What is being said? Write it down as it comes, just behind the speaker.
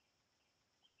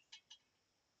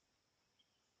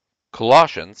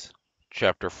Colossians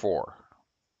chapter 4.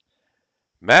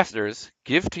 Masters,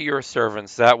 give to your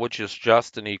servants that which is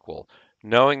just and equal,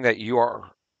 knowing that you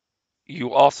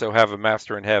also have a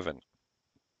master in heaven.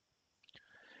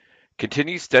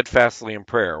 Continue steadfastly in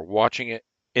prayer, watching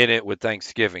in it with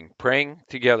thanksgiving, praying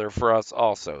together for us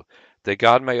also, that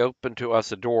God may open to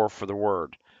us a door for the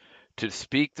word, to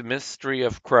speak the mystery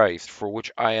of Christ, for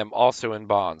which I am also in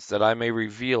bonds, that I may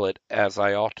reveal it as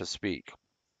I ought to speak.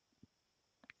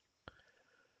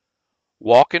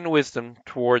 Walk in wisdom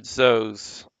towards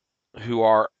those who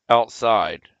are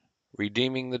outside,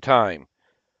 redeeming the time.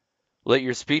 Let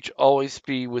your speech always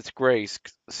be with grace,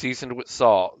 seasoned with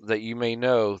salt, that you may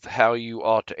know how you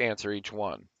ought to answer each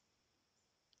one.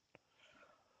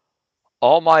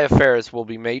 All my affairs will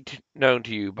be made known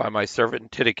to you by my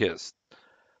servant Tychicus,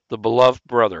 the beloved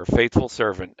brother, faithful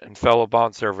servant, and fellow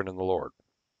bondservant in the Lord.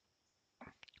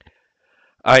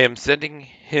 I am sending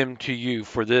him to you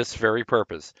for this very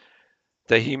purpose,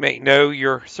 that he may know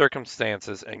your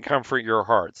circumstances and comfort your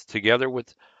hearts, together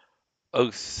with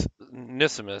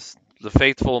Onesimus, the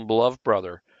faithful and beloved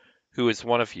brother, who is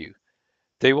one of you.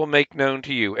 They will make known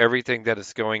to you everything that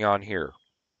is going on here.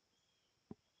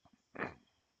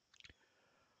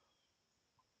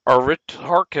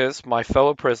 Aristarchus, my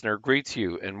fellow prisoner, greets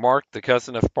you, and Mark, the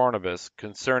cousin of Barnabas,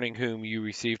 concerning whom you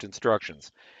received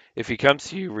instructions. If he comes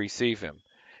to you, receive him.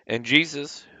 And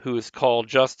Jesus, who is called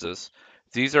Justus,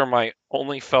 these are my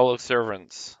only fellow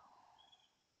servants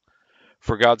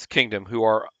for God's kingdom, who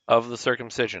are of the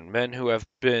circumcision, men who have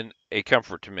been a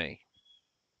comfort to me.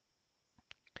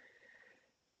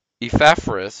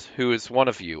 Epaphras, who is one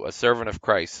of you, a servant of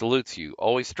Christ, salutes you,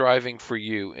 always striving for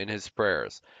you in his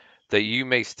prayers, that you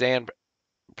may stand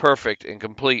perfect and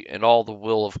complete in all the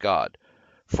will of God.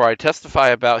 For I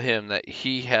testify about him that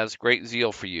he has great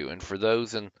zeal for you, and for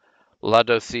those in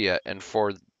Laodicea, and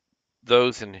for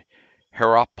those in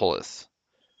Hierapolis.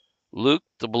 Luke,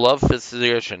 the beloved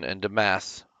physician, and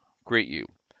Demas greet you.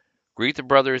 Greet the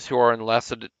brothers who are in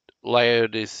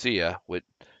Laodicea with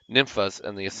Nymphas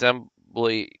and the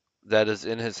assembly that is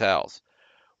in his house.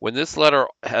 When this letter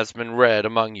has been read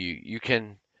among you, you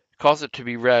can cause it to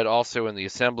be read also in the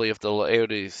assembly of the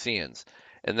Laodiceans,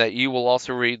 and that you will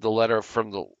also read the letter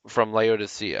from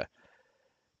Laodicea.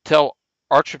 Tell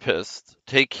Archippus,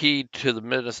 take heed to the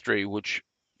ministry which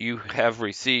you have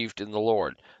received in the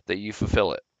Lord, that you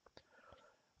fulfill it.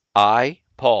 I,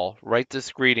 Paul, write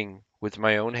this greeting with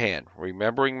my own hand,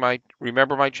 remember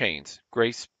my chains.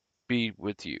 Grace be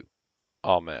with you.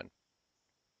 Amen.